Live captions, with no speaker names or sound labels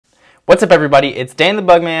What's up everybody, it's Dan the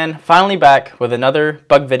Bugman, finally back with another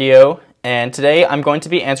bug video, and today I'm going to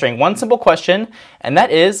be answering one simple question, and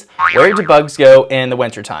that is, where do bugs go in the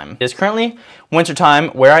wintertime? It is currently wintertime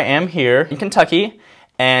where I am here in Kentucky,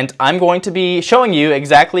 and I'm going to be showing you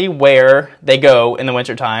exactly where they go in the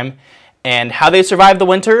wintertime and how they survive the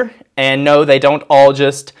winter. And no, they don't all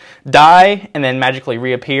just die and then magically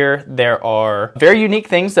reappear. There are very unique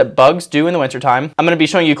things that bugs do in the wintertime. I'm going to be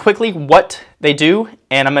showing you quickly what they do,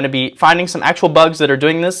 and I'm going to be finding some actual bugs that are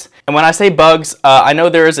doing this. And when I say bugs, I know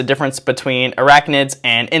there is a difference between arachnids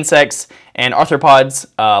and insects and arthropods,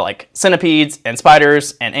 like centipedes and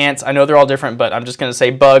spiders and ants. I know they're all different, but I'm just going to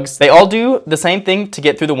say bugs. They all do the same thing to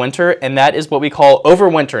get through the winter, and that is what we call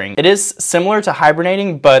overwintering. It is similar to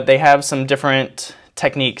hibernating, but they have some different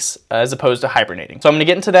techniques as opposed to hibernating. So I'm going to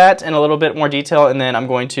get into that in a little bit more detail, and then I'm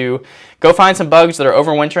going to go find some bugs that are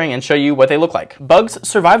overwintering and show you what they look like. Bugs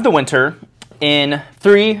survive the winter in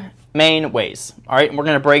three main ways. All right, we're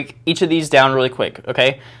going to break each of these down really quick,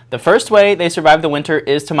 okay? The first way they survive the winter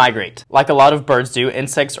is to migrate. Like a lot of birds do,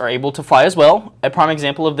 insects are able to fly as well. A prime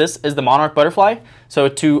example of this is the monarch butterfly. So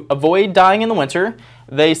to avoid dying in the winter,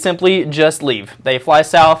 they simply just leave. They fly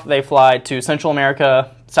south, they fly to Central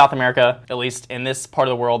America, South America, at least in this part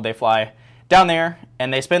of the world. They fly down there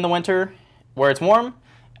and they spend the winter where it's warm,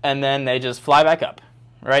 and then they just fly back up,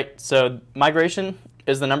 right? So migration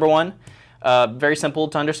is the number one. Very simple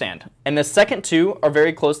to understand. And the second two are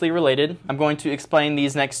very closely related. I'm going to explain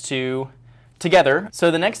these next two together. So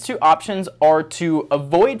the next two options are to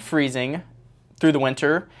avoid freezing through the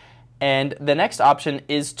winter, and the next option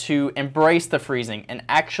is to embrace the freezing, and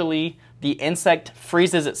actually the insect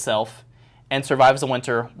freezes itself and survives the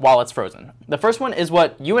winter while it's frozen. The first one is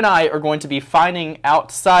what you and I are going to be finding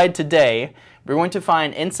outside today. We're going to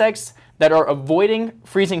find insects that are avoiding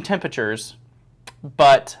freezing temperatures,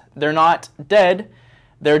 but they're not dead.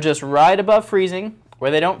 They're just right above freezing,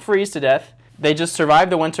 where they don't freeze to death. They just survive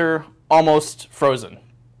the winter almost frozen,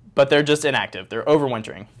 but they're just inactive. They're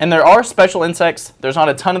overwintering. And there are special insects. There's not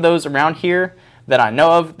a ton of those around here that I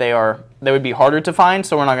know of. They would be harder to find,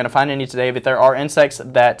 so we're not going to find any today, but there are insects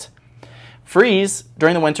that freeze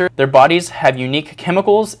during the winter. Their bodies have unique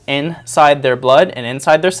chemicals inside their blood and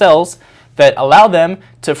inside their cells that allow them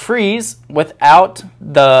to freeze without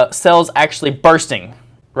the cells actually bursting,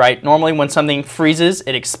 right? Normally when something freezes,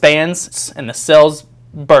 it expands and the cells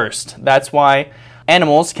burst. That's why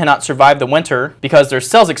animals cannot survive the winter, because their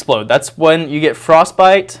cells explode. That's when you get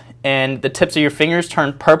frostbite and the tips of your fingers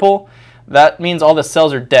turn purple. That means all the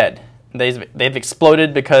cells are dead. They've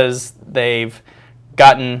exploded because they've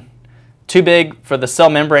gotten too big for the cell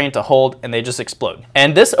membrane to hold, and they just explode.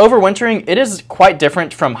 And this overwintering, it is quite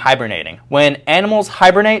different from hibernating. When animals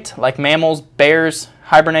hibernate, like mammals, bears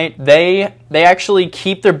hibernate, they actually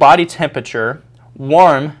keep their body temperature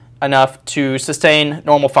warm enough to sustain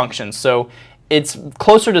normal functions. So it's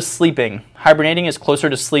closer to sleeping. Hibernating is closer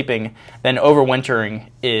to sleeping than overwintering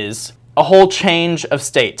is. A whole change of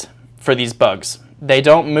state for these bugs. They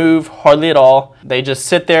don't move hardly at all. They just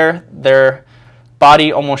sit there. Their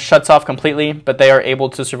body almost shuts off completely, but they are able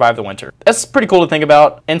to survive the winter. That's pretty cool to think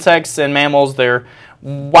about. Insects and mammals, they're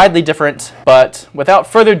widely different, but without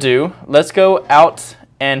further ado, let's go out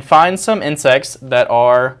and find some insects that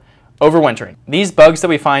are overwintering. These bugs that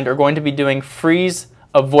we find are going to be doing freeze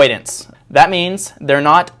avoidance. That means they're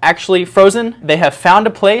not actually frozen. They have found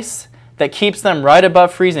a place that keeps them right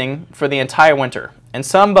above freezing for the entire winter. And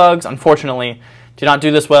some bugs, unfortunately, do not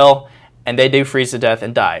do this well, and they do freeze to death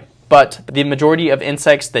and die. But the majority of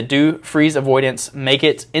insects that do freeze avoidance make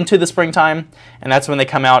it into the springtime, and that's when they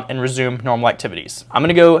come out and resume normal activities. I'm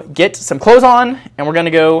gonna go get some clothes on, and we're gonna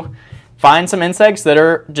go find some insects that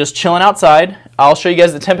are just chilling outside. I'll show you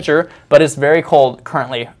guys the temperature, but it's very cold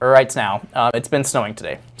currently, or right now. It's been snowing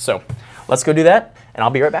today. So let's go do that, and I'll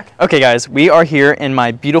be right back. Okay guys, we are here in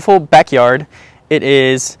my beautiful backyard. It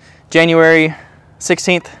is January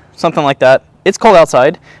 16th, something like that. It's cold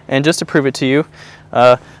outside, and just to prove it to you,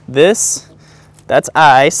 that's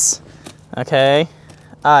ice, okay,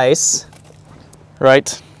 ice,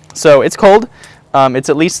 right? So it's cold. It's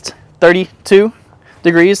at least 32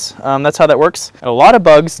 degrees. That's how that works. And a lot of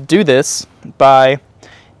bugs do this by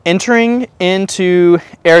entering into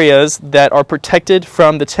areas that are protected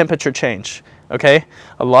from the temperature change, okay?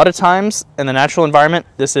 A lot of times in the natural environment,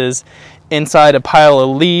 this is inside a pile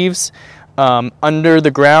of leaves. Under the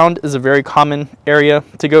ground is a very common area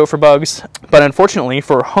to go for bugs, but unfortunately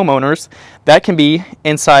for homeowners, that can be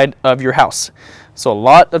inside of your house. So a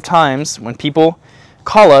lot of times when people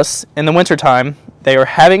call us in the wintertime, they are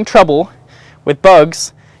having trouble with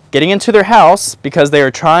bugs getting into their house because they are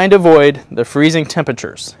trying to avoid the freezing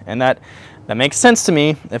temperatures, and that that makes sense to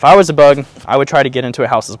me. If I was a bug, I would try to get into a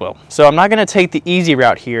house as well. So I'm not going to take the easy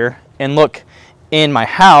route here and look in my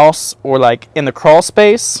house or like in the crawl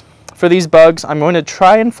space for these bugs. I'm going to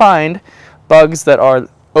try and find bugs that are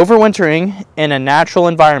overwintering in a natural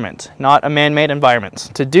environment, not a man-made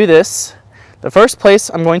environment. To do this, the first place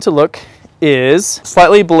I'm going to look is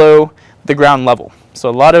slightly below the ground level. So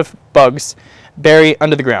a lot of bugs bury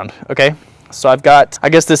under the ground, okay? So I've got, I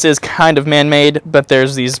guess this is kind of man-made, but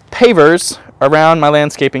there's these pavers around my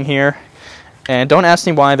landscaping here. And don't ask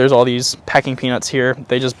me why there's all these packing peanuts here.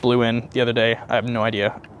 They just blew in the other day. I have no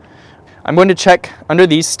idea. I'm going to check under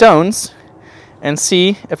these stones and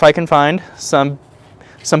see if I can find some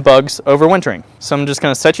bugs overwintering. So I'm just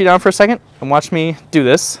going to set you down for a second and watch me do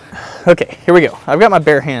this. Okay, here we go. I've got my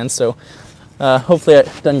bare hands, so hopefully it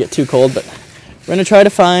doesn't get too cold, but we're going to try to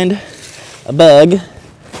find a bug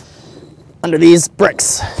under these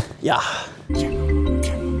bricks. Yeah.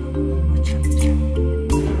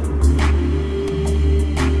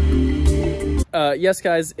 Yes,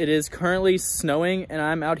 guys, it is currently snowing, and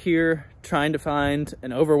I'm out here trying to find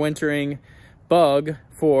an overwintering bug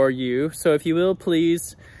for you. So if you will,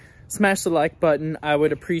 please smash the like button. I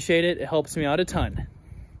would appreciate it. It helps me out a ton.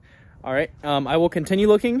 All right, I will continue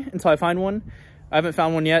looking until I find one. I haven't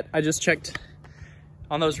found one yet. I just checked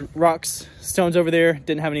on those rocks, stones over there.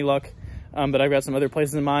 Didn't have any luck. But I've got some other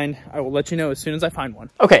places in mind. I will let you know as soon as I find one.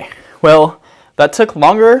 Okay, well, that took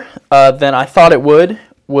longer than I thought it would,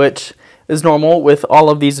 which is normal with all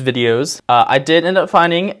of these videos. I did end up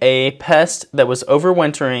finding a pest that was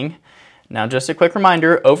overwintering. Now, just a quick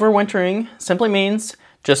reminder, overwintering simply means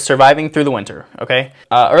just surviving through the winter, okay?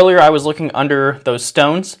 Earlier, I was looking under those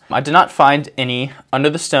stones. I did not find any under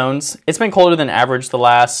the stones. It's been colder than average the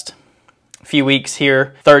last few weeks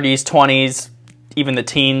here, 30s, 20s, even the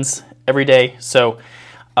teens every day. So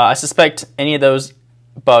I suspect any of those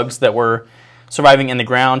bugs that were surviving in the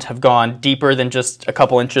ground have gone deeper than just a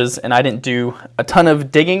couple inches, and I didn't do a ton of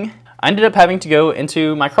digging. I ended up having to go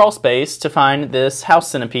into my crawl space to find this house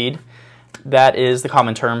centipede. That is the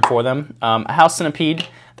common term for them. A house centipede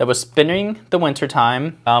that was spending the winter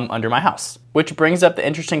time under my house. Which brings up the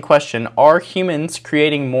interesting question, are humans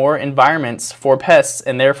creating more environments for pests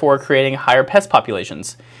and therefore creating higher pest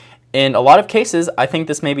populations? In a lot of cases, I think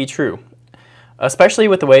this may be true, especially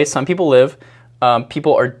with the way some people live.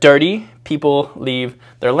 People are dirty, people leave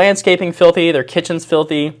their landscaping filthy, their kitchens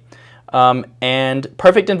filthy, and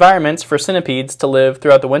perfect environments for centipedes to live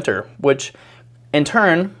throughout the winter, which in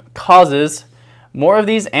turn causes more of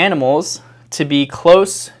these animals to be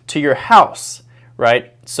close to your house,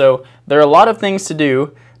 right? So there are a lot of things to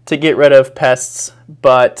do to get rid of pests,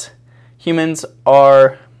 but humans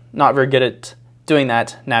are not very good at doing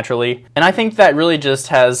that naturally. And I think that really just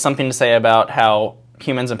has something to say about how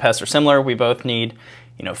humans and pests are similar. We both need,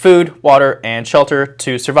 food, water, and shelter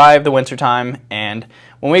to survive the wintertime. And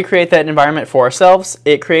when we create that environment for ourselves,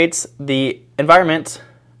 it creates the environment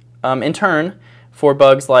in turn for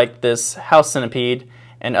bugs like this house centipede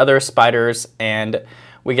and other spiders, and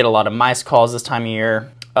we get a lot of mice calls this time of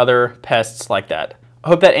year, other pests like that. I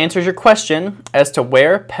hope that answers your question as to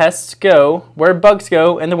where pests go, where bugs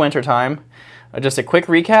go in the wintertime. Just a quick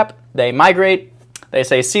recap, they migrate, they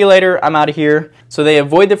say, see you later, I'm out of here. So they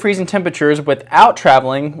avoid the freezing temperatures without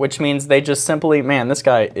traveling, which means they just simply, man, this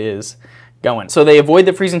guy is going. So they avoid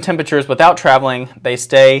the freezing temperatures without traveling. They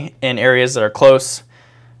stay in areas that are close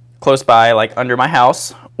by, like under my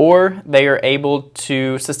house, or they are able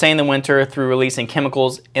to sustain the winter through releasing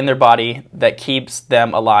chemicals in their body that keeps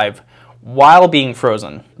them alive while being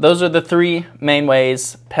frozen. Those are the three main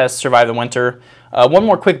ways pests survive the winter. One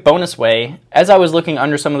more quick bonus way, as I was looking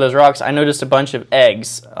under some of those rocks, I noticed a bunch of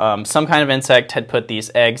eggs. Some kind of insect had put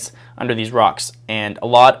these eggs under these rocks, and a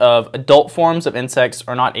lot of adult forms of insects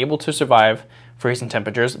are not able to survive freezing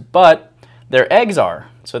temperatures, but their eggs are.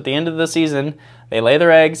 So at the end of the season, they lay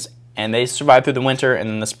their eggs and they survive through the winter, and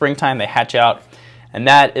in the springtime they hatch out, and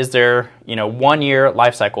that is their 1 year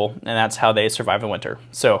life cycle, and that's how they survive the winter.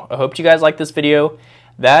 So I hope you guys like this video.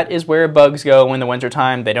 That is where bugs go in the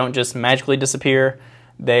wintertime. They don't just magically disappear.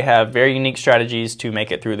 They have very unique strategies to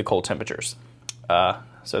make it through the cold temperatures.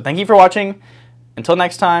 So thank you for watching. Until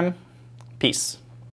next time, peace.